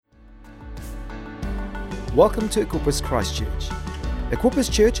Welcome to Equippers Christchurch. Equippers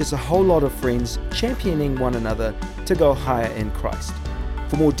Church is a whole lot of friends championing one another to go higher in Christ.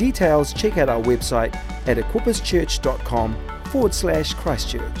 For more details, check out our website at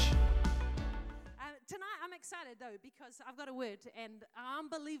equipperschurch.com/Christchurch. Tonight I'm excited though because I've got a word and I'm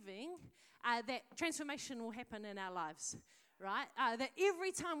believing that transformation will happen in our lives. Right? That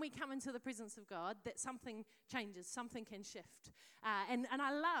every time we come into the presence of God, that something changes, something can shift. And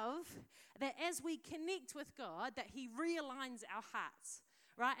I love that as we connect with God, that He realigns our hearts.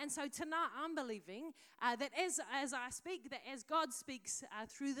 Right? And so tonight I'm believing that as I speak, that as God speaks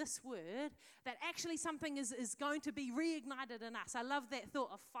through this word, that actually something is going to be reignited in us. I love that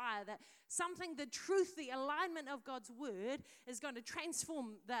thought of fire, that something, the truth, the alignment of God's word is going to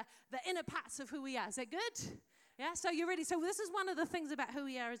transform the inner parts of who we are. Is that good? Yeah, so you're ready. So this is one of the things about who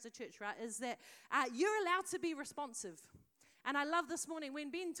we are as a church, right, is that you're allowed to be responsive. And I love this morning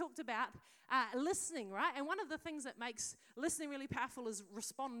when Ben talked about listening, right? And one of the things that makes listening really powerful is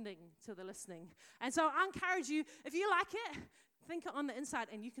responding to the listening. And so I encourage you, if you like it, think it on the inside,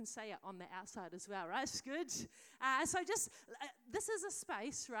 and you can say it on the outside as well, right? It's good. So this is a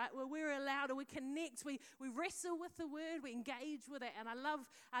space, right, where we're allowed to, we connect, we wrestle with the word, we engage with it, and I love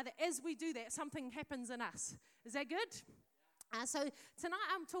that as we do that, something happens in us. Is that good? So tonight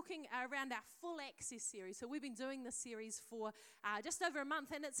I'm talking around our Full Access series. So we've been doing this series for just over a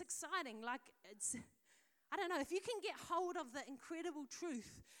month, and it's exciting. Like, I don't know, if you can get hold of the incredible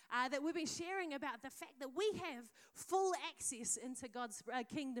truth that we've been sharing about the fact that we have full access into God's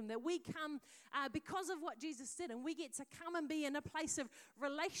kingdom, that we come because of what Jesus did, and we get to come and be in a place of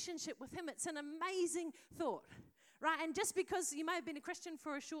relationship with Him. It's an amazing thought. Right, and just because you may have been a Christian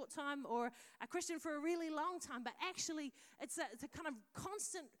for a short time or a Christian for a really long time, but actually it's a kind of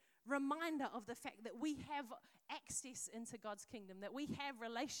constant reminder of the fact that we have access into God's kingdom, that we have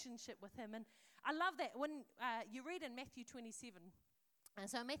relationship with Him. And I love that when you read in Matthew 27. And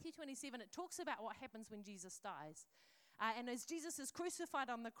so in Matthew 27, it talks about what happens when Jesus dies. And as Jesus is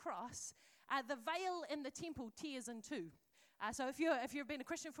crucified on the cross, the veil in the temple tears in two. So if you've been a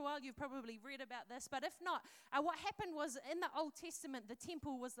Christian for a while, you've probably read about this. But if not, what happened was in the Old Testament, the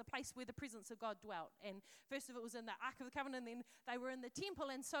temple was the place where the presence of God dwelt. And first of it was in the Ark of the Covenant, and then they were in the temple.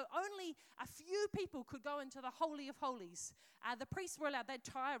 And so only a few people could go into the Holy of Holies. The priests were allowed, they'd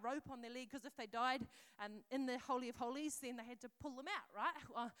tie a rope on their leg, because if they died in the Holy of Holies, then they had to pull them out,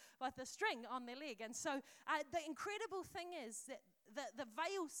 right, with a string on their leg. And so the incredible thing is that the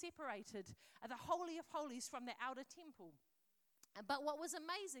veil separated the Holy of Holies from the outer temple. But what was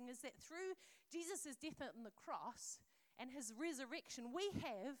amazing is that through Jesus' death on the cross and His resurrection, we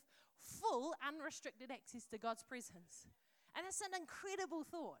have full, unrestricted access to God's presence. And it's an incredible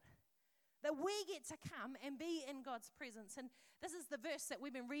thought that we get to come and be in God's presence. And this is the verse that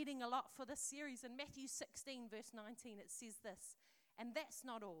we've been reading a lot for this series. In Matthew 16, verse 19, it says this, "And that's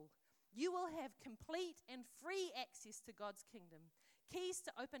not all. You will have complete and free access to God's kingdom, keys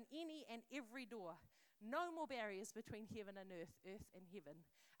to open any and every door. No more barriers between heaven and earth and heaven.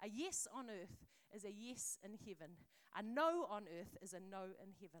 A yes on earth is a yes in heaven. A no on earth is a no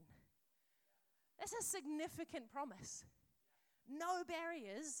in heaven." That's a significant promise. No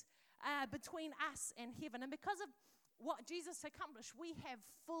barriers between us and heaven. And because of what Jesus accomplished, we have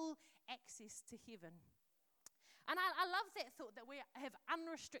full access to heaven. And I love that thought that we have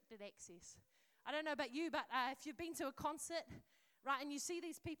unrestricted access. I don't know about you, but if you've been to a concert, right, and you see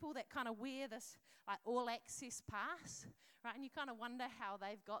these people that kind of wear this like all-access pass, right, and you kind of wonder how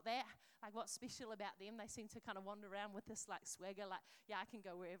they've got that, like what's special about them. They seem to kind of wander around with this like swagger, like, yeah, I can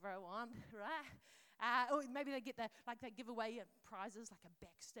go wherever I want, right? Or maybe they get they give away prizes like a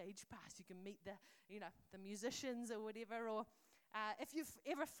backstage pass. You can meet the musicians or whatever. Or if you've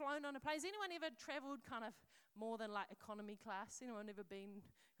ever flown on a plane, has anyone ever traveled kind of more than like economy class? Anyone ever been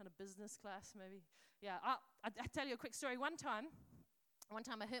kind of business class maybe? Yeah, I'll tell you a quick story. One time I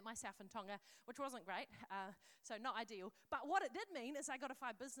hurt myself in Tonga, which wasn't great, so not ideal. But what it did mean is I got to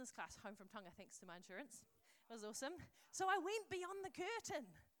fly business class home from Tonga thanks to my insurance. It was awesome. So I went beyond the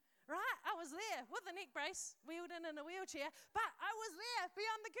curtain, right? I was there with a neck brace, wheeled in a wheelchair, but I was there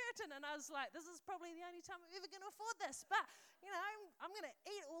beyond the curtain, and I was like, this is probably the only time I'm ever going to afford this. But, I'm going to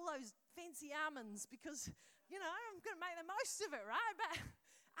eat all those fancy almonds because, I'm going to make the most of it, right? But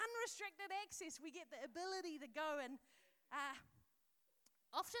unrestricted access, we get the ability to go and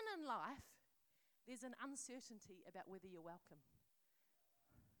often in life, there's an uncertainty about whether you're welcome.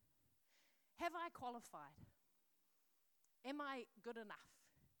 Have I qualified? Am I good enough?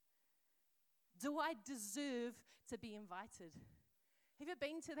 Do I deserve to be invited? Have you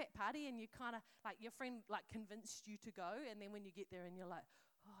been to that party and you kind of, like your friend like convinced you to go, and then when you get there and you're like,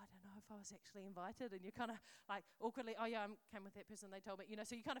 oh, I don't know if I was actually invited, and you're kind of like awkwardly, oh yeah, I came with that person, they told me,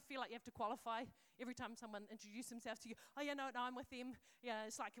 so you kind of feel like you have to qualify every time someone introduces themselves to you. Oh yeah, no, I'm with them. Yeah,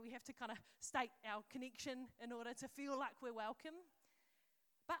 it's like we have to kind of state our connection in order to feel like we're welcome.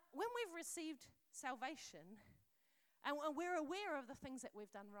 But when we've received salvation, and we're aware of the things that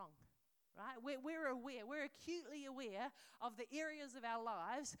we've done wrong, right? We're aware, we're acutely aware of the areas of our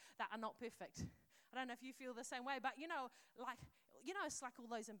lives that are not perfect. I don't know if you feel the same way, but it's like all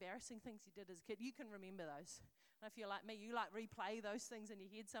those embarrassing things you did as a kid. You can remember those. And if you're like me, you like replay those things in your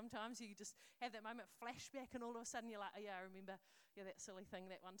head sometimes. You just have that moment flashback, and all of a sudden you're like, oh yeah, I remember that silly thing,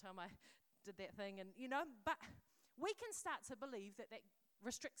 that one time I did that thing. And but we can start to believe that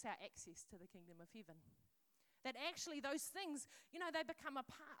restricts our access to the kingdom of heaven. That actually those things, they become a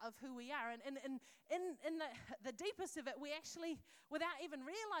part of who we are. And in the deepest of it, we actually, without even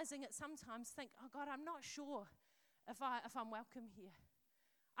realizing it, sometimes think, oh God, I'm not sure if I'm welcome here.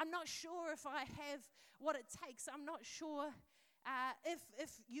 I'm not sure if I have what it takes. I'm not sure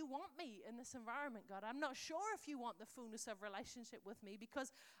if you want me in this environment, God. I'm not sure if you want the fullness of relationship with me,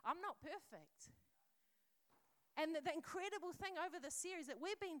 because I'm not perfect. And the incredible thing over the series that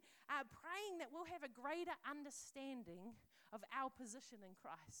we've been praying that we'll have a greater understanding of our position in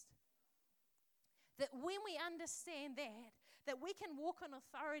Christ. That when we understand that we can walk in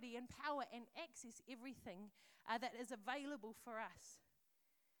authority and power and access everything that is available for us.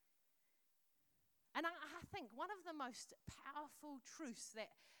 And I think one of the most powerful truths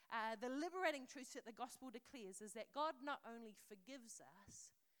that, the liberating truths that the gospel declares, is that God not only forgives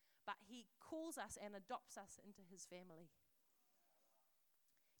us, but he calls us and adopts us into his family.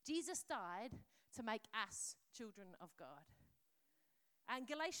 Jesus died to make us children of God. And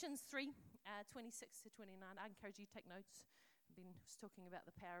Galatians 3, 26 to 29, I encourage you to take notes. I've been talking about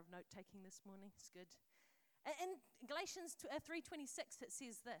the power of note-taking this morning. It's good. In Galatians 3:26, it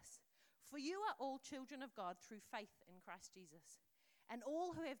says this: "For you are all children of God through faith in Christ Jesus. And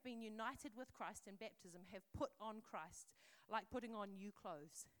all who have been united with Christ in baptism have put on Christ, like putting on new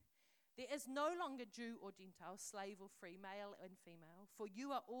clothes. There is no longer Jew or Gentile, slave or free, male and female, for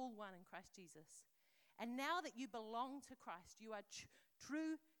you are all one in Christ Jesus. And now that you belong to Christ, you are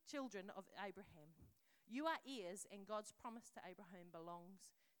true children of Abraham. You are heirs, and God's promise to Abraham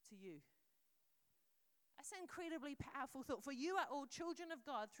belongs to you." That's an incredibly powerful thought. For you are all children of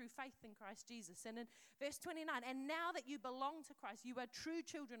God through faith in Christ Jesus. And in verse 29, "And now that you belong to Christ, you are true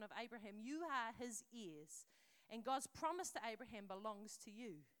children of Abraham. You are his heirs, and God's promise to Abraham belongs to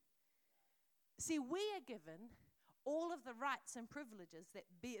you." See, we are given all of the rights and privileges that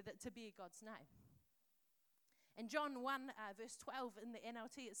to bear God's name. In John 1, verse 12 in the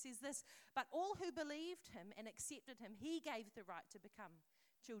NLT, it says this: "But all who believed him and accepted him, he gave the right to become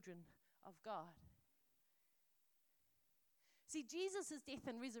children of God." See, Jesus' death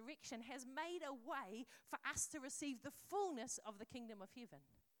and resurrection has made a way for us to receive the fullness of the kingdom of heaven.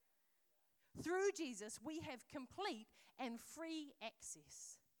 Through Jesus, we have complete and free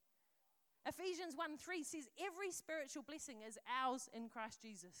access. Ephesians 1:3 says every spiritual blessing is ours in Christ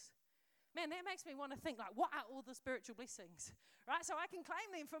Jesus. Man, that makes me want to think, like, what are all the spiritual blessings, right? So I can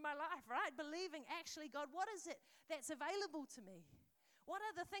claim them for my life, right? Believing, actually, God, what is it that's available to me? What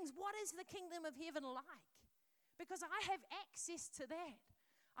are the things? What is the kingdom of heaven like? Because I have access to that.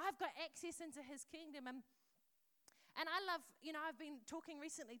 I've got access into his kingdom. And I love, I've been talking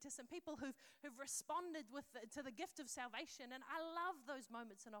recently to some people who've responded to the gift of salvation, and I love those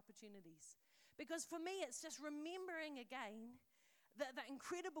moments and opportunities. Because for me, it's just remembering again the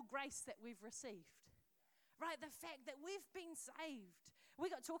incredible grace that we've received, right? The fact that we've been saved. We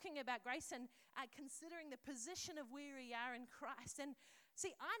got talking about grace and considering the position of where we are in Christ. And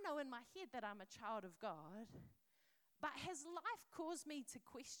see, I know in my head that I'm a child of God, but has life caused me to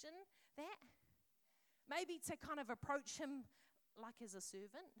question that? Maybe to kind of approach him like as a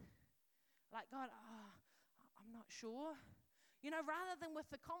servant. Like, God, I'm not sure. Rather than with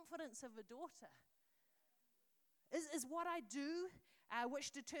the confidence of a daughter. Is what I do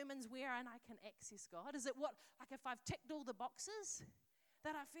which determines where and I can access God? Is it like if I've ticked all the boxes,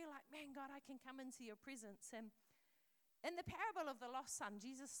 that I feel like, man, God, I can come into your presence? And in the parable of the lost son,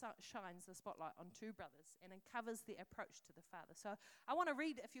 Jesus shines the spotlight on two brothers and uncovers their approach to the Father. So I want to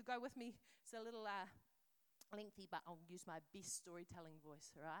read, if you go with me, it's a little lengthy, but I'll use my best storytelling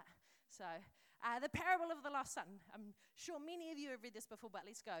voice, all right? So the parable of the lost son. I'm sure many of you have read this before, but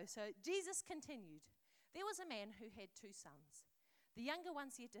let's go. So Jesus continued, "There was a man who had 2 sons. The younger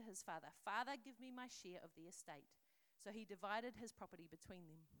one said to his father, 'Father, give me my share of the estate.' So he divided his property between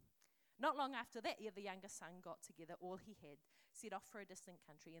them. Not long after that, the younger son got together all he had, set off for a distant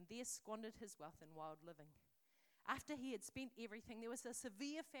country, and there squandered his wealth in wild living. After he had spent everything, there was a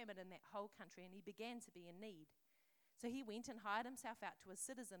severe famine in that whole country, and he began to be in need. So he went and hired himself out to a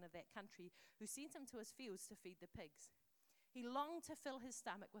citizen of that country, who sent him to his fields to feed the pigs. He longed to fill his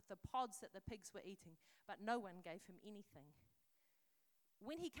stomach with the pods that the pigs were eating, but no one gave him anything.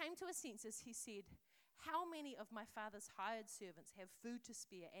 When he came to his senses, he said, "How many of my father's hired servants have food to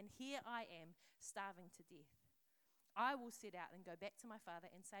spare, and here I am, starving to death? I will set out and go back to my father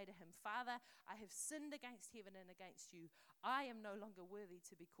and say to him, 'Father, I have sinned against heaven and against you. I am no longer worthy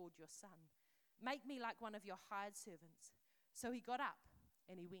to be called your son. Make me like one of your hired servants.' So he got up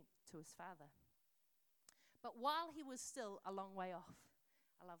and he went to his father. But while he was still a long way off,"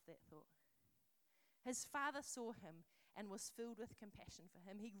 I love that thought, "his father saw him and was filled with compassion for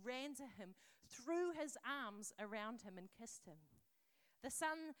him. He ran to him, threw his arms around him, and kissed him. The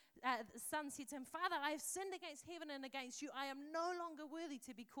son said to him, 'Father, I have sinned against heaven and against you. I am no longer worthy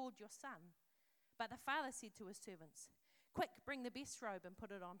to be called your son.' But the father said to his servants, 'Quick, bring the best robe and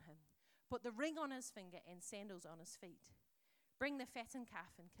put it on him. Put the ring on his finger and sandals on his feet. Bring the fattened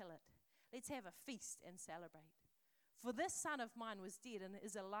calf and kill it. Let's have a feast and celebrate. For this son of mine was dead and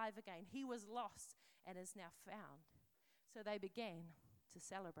is alive again. He was lost and is now found.' So they began to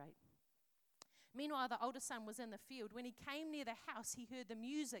celebrate. Meanwhile, the older son was in the field. When he came near the house, he heard the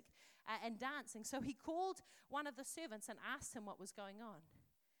music and dancing. So he called one of the servants and asked him what was going on.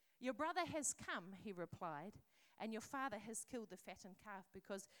 'Your brother has come,' he replied, 'and your father has killed the fattened calf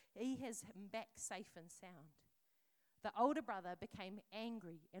because he has him back safe and sound.' The older brother became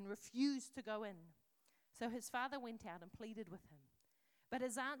angry and refused to go in. So his father went out and pleaded with him. But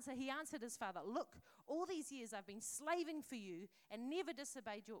he answered his father, 'Look, all these years I've been slaving for you and never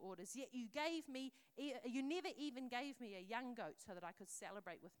disobeyed your orders. Yet you never even gave me a young goat so that I could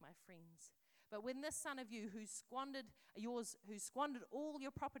celebrate with my friends. But when this son of you who squandered all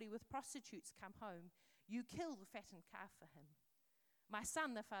your property with prostitutes come home, you kill the fattened calf for him.' 'My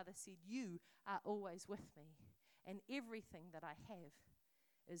son,' the father said, 'you are always with me, and everything that I have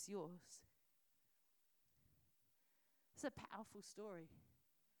is yours.'" It's a powerful story.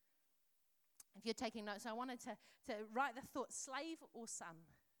 If you're taking notes, I wanted to write the thought, slave or son.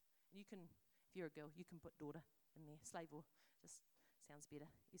 You can, if you're a girl, you can put daughter in there. Slave or, just sounds better.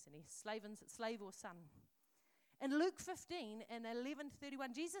 S&S. Slave or son. In Luke 15 and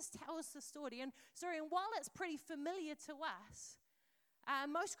 11:31, Jesus tells the story. And while it's pretty familiar to us,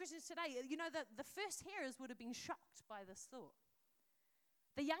 most Christians today, the first hearers would have been shocked by this thought.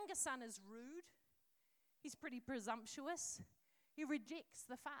 The younger son is rude. He's pretty presumptuous. He rejects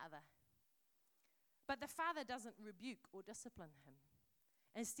the father. But the father doesn't rebuke or discipline him.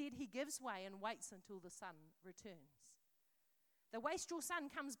 Instead, he gives way and waits until the son returns. The wastrel son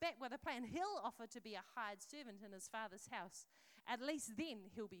comes back with a plan. He'll offer to be a hired servant in his father's house. At least then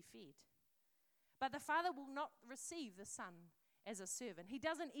he'll be fed. But the father will not receive the son as a servant. He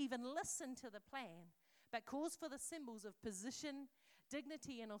doesn't even listen to the plan, but calls for the symbols of position,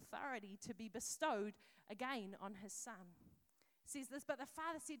 dignity, and authority to be bestowed again on his son. It says this, "But the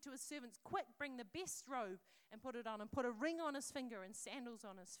father said to his servants, 'Quick, bring the best robe and put it on, and put a ring on his finger and sandals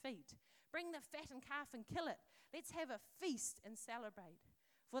on his feet. Bring the fattened calf and kill it. Let's have a feast and celebrate.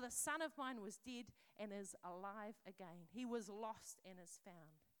 For the son of mine was dead and is alive again. He was lost and is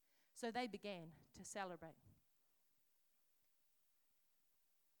found.' So they began to celebrate."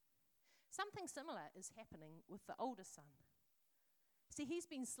 Something similar is happening with the older son. See, he's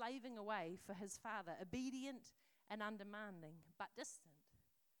been slaving away for his father, obedient and undemanding, but distant.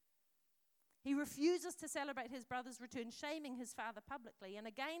 He refuses to celebrate his brother's return, shaming his father publicly. And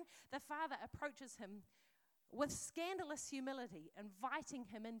again, the father approaches him with scandalous humility, inviting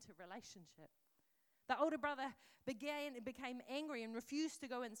him into relationship. The older brother became angry and refused to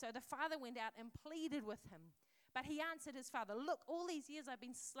go in, so the father went out and pleaded with him. But he answered his father, "Look, all these years I've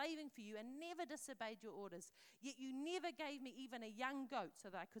been slaving for you and never disobeyed your orders. Yet you never gave me even a young goat so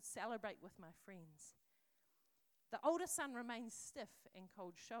that I could celebrate with my friends." The older son remains stiff and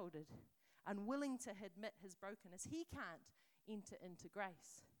cold-shouldered, unwilling to admit his brokenness. He can't enter into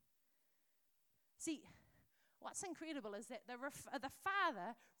grace. See, what's incredible is that the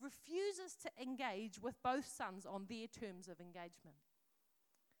father refuses to engage with both sons on their terms of engagement.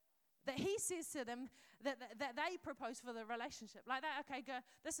 That he says to them that they propose for the relationship. Like that, okay, go,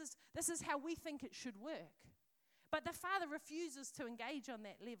 this is how we think it should work. But the father refuses to engage on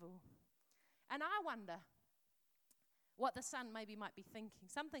that level. And I wonder what the son maybe might be thinking.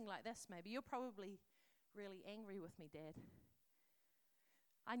 Something like this maybe. "You're probably really angry with me, Dad.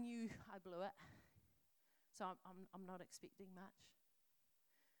 I knew I blew it, so I'm not expecting much.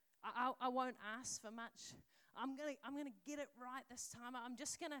 I won't ask for much. I'm gonna get it right this time. I'm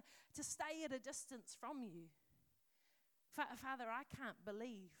just gonna stay at a distance from you." Father, I can't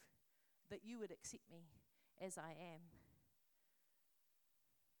believe that you would accept me as I am.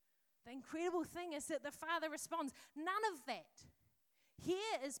 The incredible thing is that the Father responds, none of that.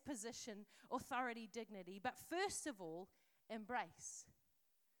 Here is position, authority, dignity, but first of all, embrace.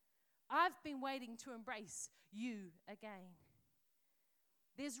 I've been waiting to embrace you again.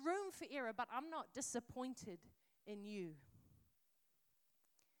 There's room for error, but I'm not disappointed in you.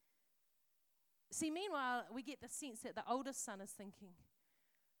 See, meanwhile, we get the sense that the oldest son is thinking,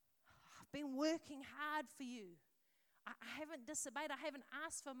 I've been working hard for you. I haven't disobeyed. I haven't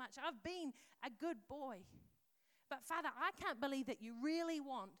asked for much. I've been a good boy. But Father, I can't believe that you really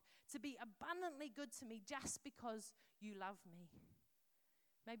want to be abundantly good to me just because you love me.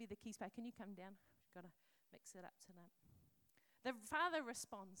 Maybe the keys back. Can you come down? I've got to mix it up tonight. The Father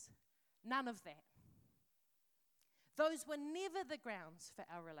responds, none of that. Those were never the grounds for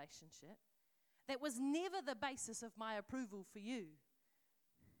our relationship. That was never the basis of my approval for you.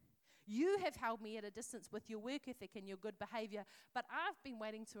 You have held me at a distance with your work ethic and your good behavior, but I've been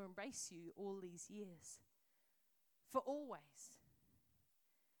waiting to embrace you all these years. For always.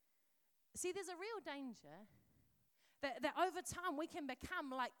 See, there's a real danger that over time we can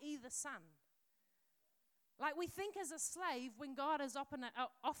become like either son. Like we think as a slave when God is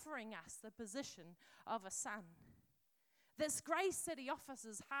offering us the position of a son. This grace that he offers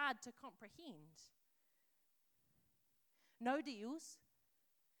is hard to comprehend. No deals,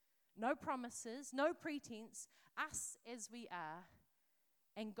 no promises, no pretense, us as we are,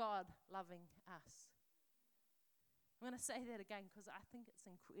 and God loving us. I'm going to say that again because I think it's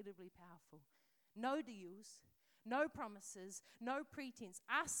incredibly powerful. No deals, no promises, no pretense,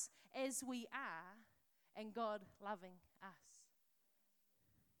 us as we are, and God loving us.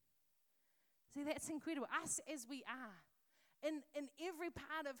 See, that's incredible. Us as we are. In every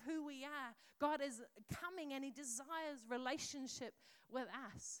part of who we are, God is coming and he desires relationship with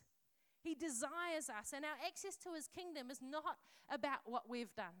us. He desires us, and our access to his kingdom is not about what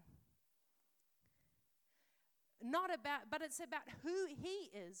we've done. But it's about who he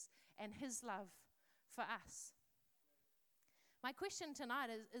is and his love for us. My question tonight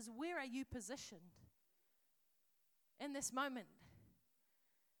is where are you positioned in this moment?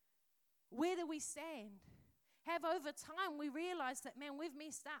 Where do we stand? Have over time we realized that, man, we've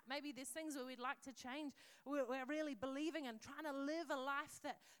messed up. Maybe there's things that we'd like to change. We're really believing and trying to live a life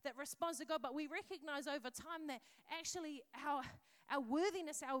that responds to God. But we recognize over time that actually our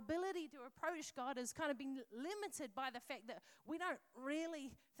worthiness, our ability to approach God has kind of been limited by the fact that we don't really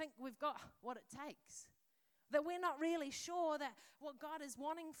think we've got what it takes. That we're not really sure that what God is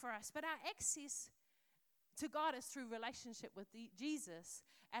wanting for us. But our access to God is through relationship with Jesus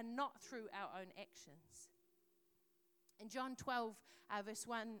and not through our own actions. In John 1,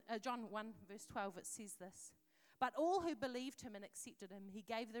 verse 12, it says this. But all who believed him and accepted him, he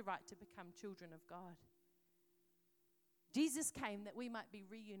gave the right to become children of God. Jesus came that we might be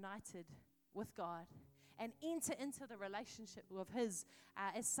reunited with God and enter into the relationship of his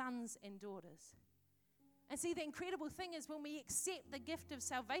as sons and daughters. And see, the incredible thing is when we accept the gift of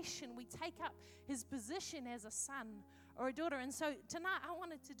salvation, we take up his position as a son or a daughter. And so tonight I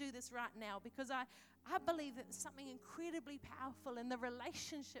wanted to do this right now because I believe that there's something incredibly powerful in the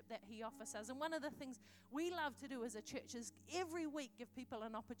relationship that he offers us. And one of the things we love to do as a church is every week give people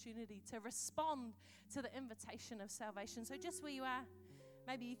an opportunity to respond to the invitation of salvation. So just where you are,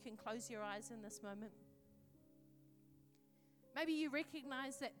 maybe you can close your eyes in this moment. Maybe you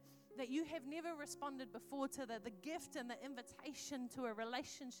recognize that you have never responded before to the gift and the invitation to a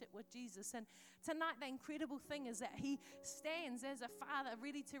relationship with Jesus. And tonight the incredible thing is that he stands as a father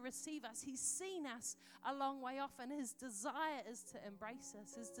ready to receive us. He's seen us a long way off, and his desire is to embrace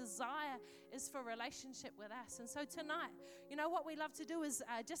us. His desire is for relationship with us. And so tonight, you know what we love to do is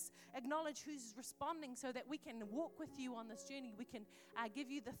just acknowledge who's responding so that we can walk with you on this journey. We can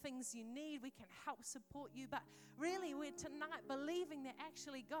give you the things you need. We can help support you. But really we're tonight believing that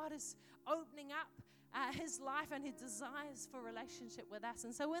actually God is opening up his life and his desires for relationship with us.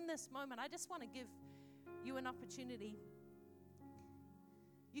 And so in this moment, I just want to give you an opportunity.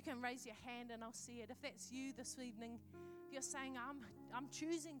 You can raise your hand and I'll see it. If that's you this evening, if you're saying, I'm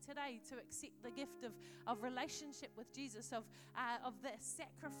choosing today to accept the gift of relationship with Jesus, of the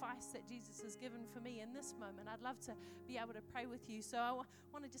sacrifice that Jesus has given for me in this moment, I'd love to be able to pray with you. So I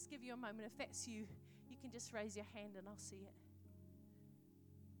want to just give you a moment. If that's you, you can just raise your hand and I'll see it.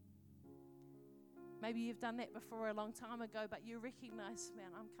 Maybe you've done that before a long time ago, but you recognize,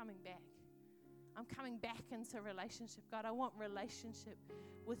 man, I'm coming back. I'm coming back into relationship. God, I want relationship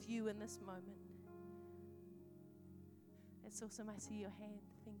with you in this moment. It's awesome. I see your hand.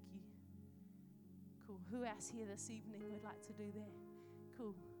 Thank you. Cool. Who else here this evening would like to do that?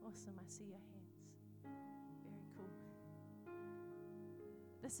 Cool. Awesome. I see your hands. Very cool.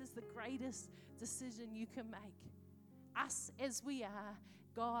 This is the greatest decision you can make. Us as we are,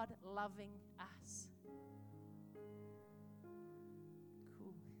 God loving us.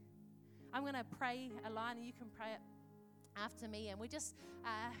 Cool. I'm going to pray a line, and you can pray it after me. And we just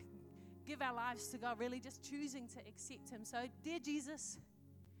give our lives to God, really just choosing to accept Him. So, dear Jesus,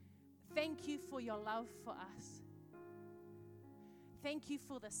 thank you for your love for us. Thank you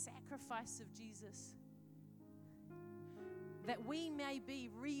for the sacrifice of Jesus, that we may be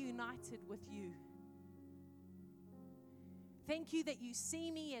reunited with you. Thank you that you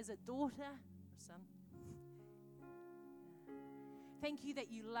see me as a daughter or son. Thank you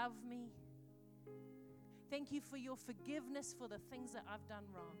that you love me. Thank you for your forgiveness for the things that I've done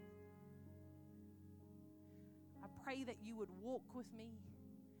wrong. I pray that you would walk with me,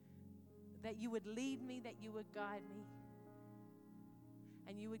 that you would lead me, that you would guide me,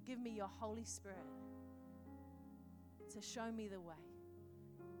 and you would give me your Holy Spirit to show me the way.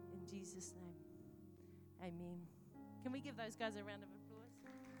 In Jesus' name, amen. Can we give those guys a round of applause?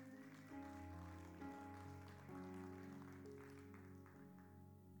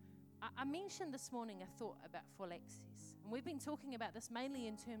 I mentioned this morning a thought about full access. And we've been talking about this mainly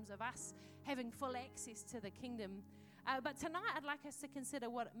in terms of us having full access to the kingdom. But tonight I'd like us to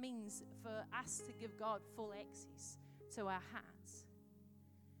consider what it means for us to give God full access to our hearts.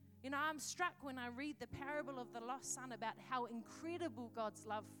 You know, I'm struck when I read the parable of the lost son about how incredible God's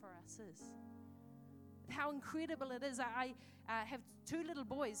love for us is. How incredible it is. I have two little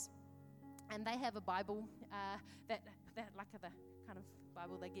boys, and they have a Bible that like the kind of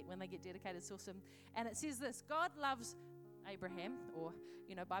Bible they get when they get dedicated. It's awesome. And it says this: God loves Abraham, or,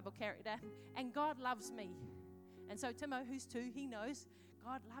 you know, Bible character, and God loves me. And so Timo, who's 2, he knows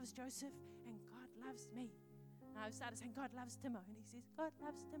God loves Joseph and God loves me. And I started saying, God loves Timo. And he says, God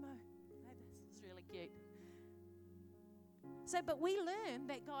loves Timo. This is really cute. So, but we learn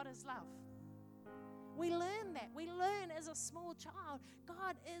that God is love. We learn that. We learn as a small child,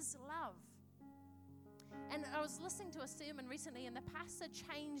 God is love. And I was listening to a sermon recently, and the pastor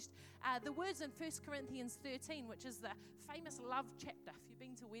changed the words in 1 Corinthians 13, which is the famous love chapter. If you've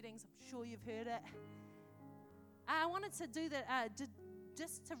been to weddings, I'm sure you've heard it. I wanted to do that,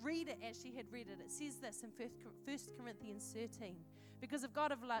 just to read it as she had read it. It says this in 1 Corinthians 13. Because if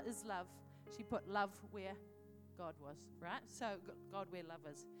God is love, she put love where God was, right? So God where love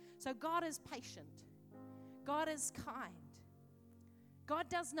is. So God is patient. God is kind. God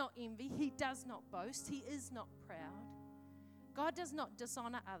does not envy. He does not boast. He is not proud. God does not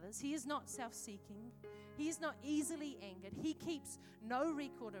dishonor others. He is not self-seeking. He is not easily angered. He keeps no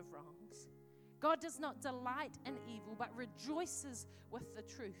record of wrongs. God does not delight in evil, but rejoices with the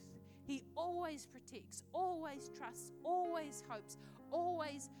truth. He always protects, always trusts, always hopes,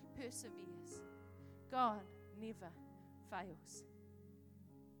 always perseveres. God never fails.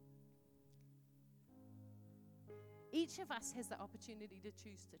 Each of us has the opportunity to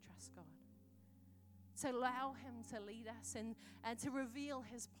choose to trust God, to allow Him to lead us and to reveal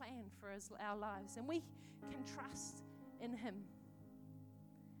His plan for our lives. And we can trust in Him.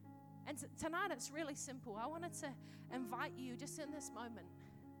 And tonight it's really simple. I wanted to invite you just in this moment.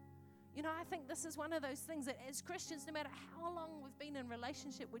 You know, I think this is one of those things that as Christians, no matter how long we've been in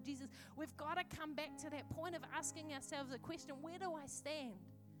relationship with Jesus, we've got to come back to that point of asking ourselves a question: where do I stand?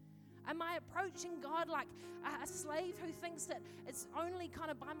 Am I approaching God like a slave who thinks that it's only kind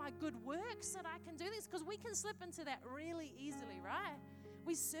of by my good works that I can do this? Because we can slip into that really easily, right?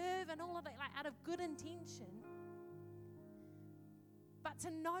 We serve and all of that like out of good intention. But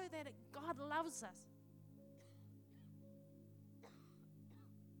to know that God loves us.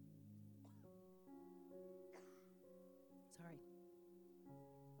 Sorry.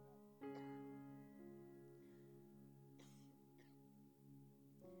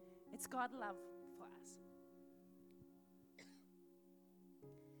 It's God's love for us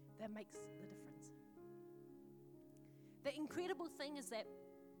that makes the difference. The incredible thing is that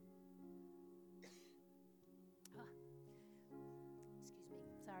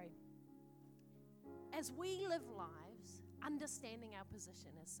as we live lives understanding our position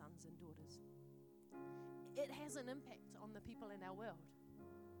as sons and daughters, it has an impact on the people in our world.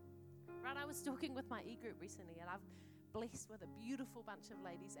 Right? I was talking with my e-group recently, and I've blessed with a beautiful bunch of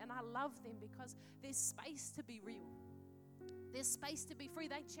ladies, and I love them because there's space to be real. There's space to be free.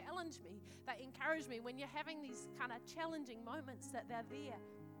 They challenge me. They encourage me when you're having these kind of challenging moments that they're there.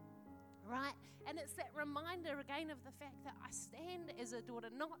 Right? And it's that reminder again of the fact that I stand as a daughter,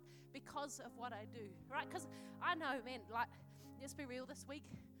 not because of what I do. Right? Because I know, man, like, let's be real, this week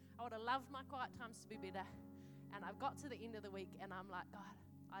I would have loved my quiet times to be better. And I've got to the end of the week and I'm like, God,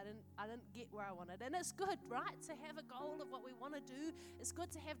 I didn't get where I wanted. And it's good, right, to have a goal of what we want to do. It's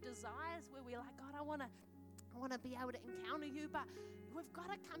good to have desires where we're like, God, I want to be able to encounter you. But we've got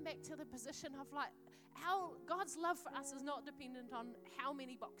to come back to the position of like, God's love for us is not dependent on how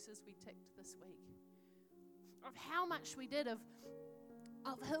many boxes we ticked this week, of how much we did, of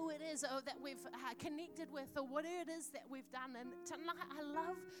who it is that we've connected with, or what it is that we've done. And tonight I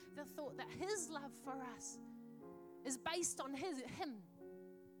love the thought that his love for us is based on him.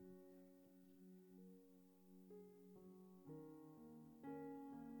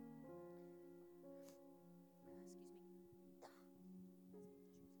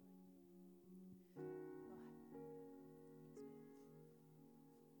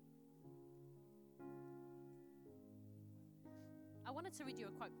 I wanted to read you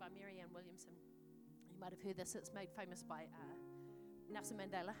a quote by Marianne Williamson. You might have heard this. It's made famous by Nelson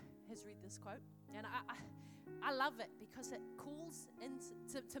Mandela has read this quote. And I love it because it calls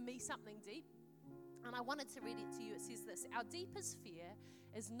into to me something deep. And I wanted to read it to you. It says this: our deepest fear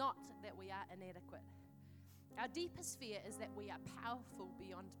is not that we are inadequate. Our deepest fear is that we are powerful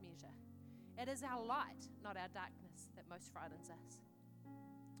beyond measure. It is our light, not our darkness, that most frightens us.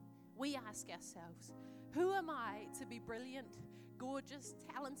 We ask ourselves, who am I to be brilliant, gorgeous,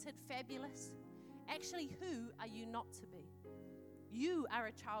 talented, fabulous? Actually, who are you not to be? You are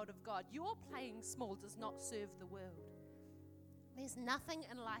a child of God. Your playing small does not serve the world. There's nothing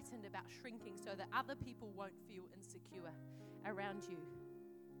enlightened about shrinking so that other people won't feel insecure around you.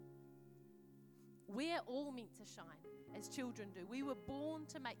 We're all meant to shine as children do. We were born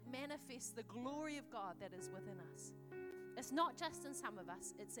to make manifest the glory of God that is within us. It's not just in some of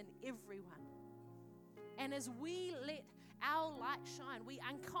us, it's in everyone. And as we let our light shine, we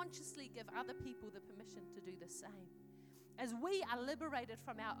unconsciously give other people the permission to do the same. As we are liberated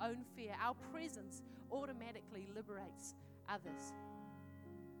from our own fear, our presence automatically liberates others.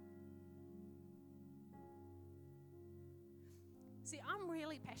 See, I'm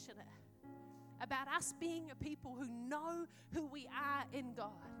really passionate about us being a people who know who we are in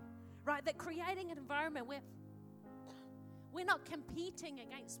God, right? That creating an environment where we're not competing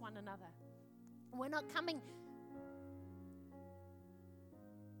against one another. We're not coming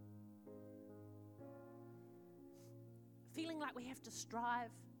feeling like we have to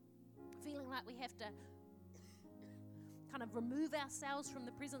strive, feeling like we have to kind of remove ourselves from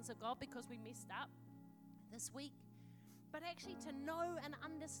the presence of God because we messed up this week. But actually to know and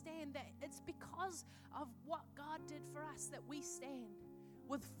understand that it's because of what God did for us that we stand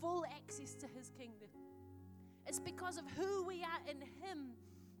with full access to his kingdom. It's because of who we are in him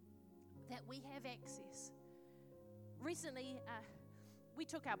that we have access. Recently, we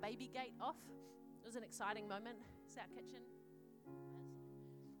took our baby gate off. It was an exciting moment. It's our kitchen.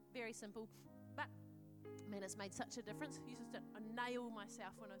 Very simple. But, man, it's made such a difference. I used to nail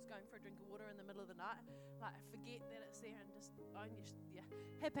myself when I was going for a drink of water in the middle of the night. Like, I forget that it's there and just,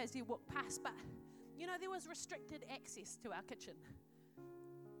 happy as you walk past. But, you know, there was restricted access to our kitchen.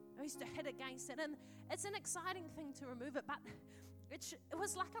 I used to hit against it, and it's an exciting thing to remove it, but it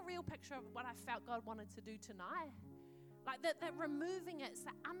was like a real picture of what I felt God wanted to do tonight. Like that removing it's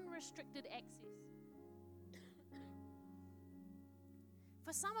the unrestricted access.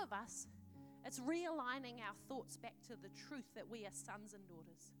 For some of us, it's realigning our thoughts back to the truth that we are sons and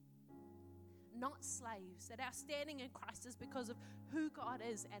daughters, not slaves, that our standing in Christ is because of who God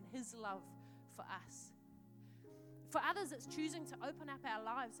is and his love for us. For others, it's choosing to open up our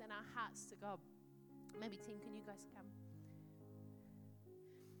lives and our hearts to God. Maybe team, can you guys come?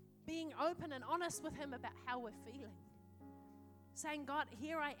 Being open and honest with him about how we're feeling. Saying, God,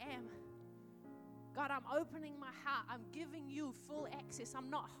 here I am. God, I'm opening my heart. I'm giving you full access. I'm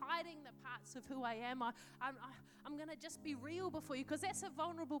not hiding the parts of who I am. I'm going to just be real before you, because that's a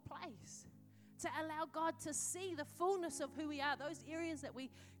vulnerable place. To allow God to see the fullness of who we are, those areas that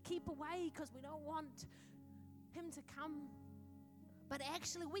we keep away because we don't want him to come. But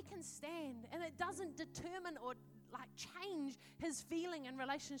actually we can stand, and it doesn't determine or change his feeling and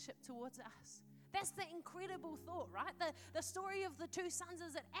relationship towards us. That's the incredible thought, right? The story of the two sons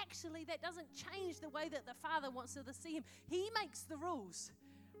is that actually that doesn't change the way that the father wants to see him. He makes the rules,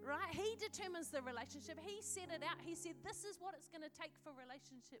 right? He determines the relationship. He set it out. He said, this is what it's going to take for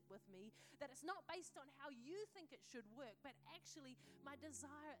relationship with me, that it's not based on how you think it should work, but actually my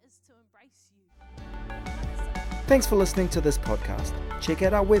desire is to embrace you. Thanks for listening to this podcast. Check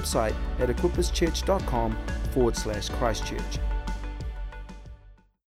out our website at equipperschurch.com/Christchurch.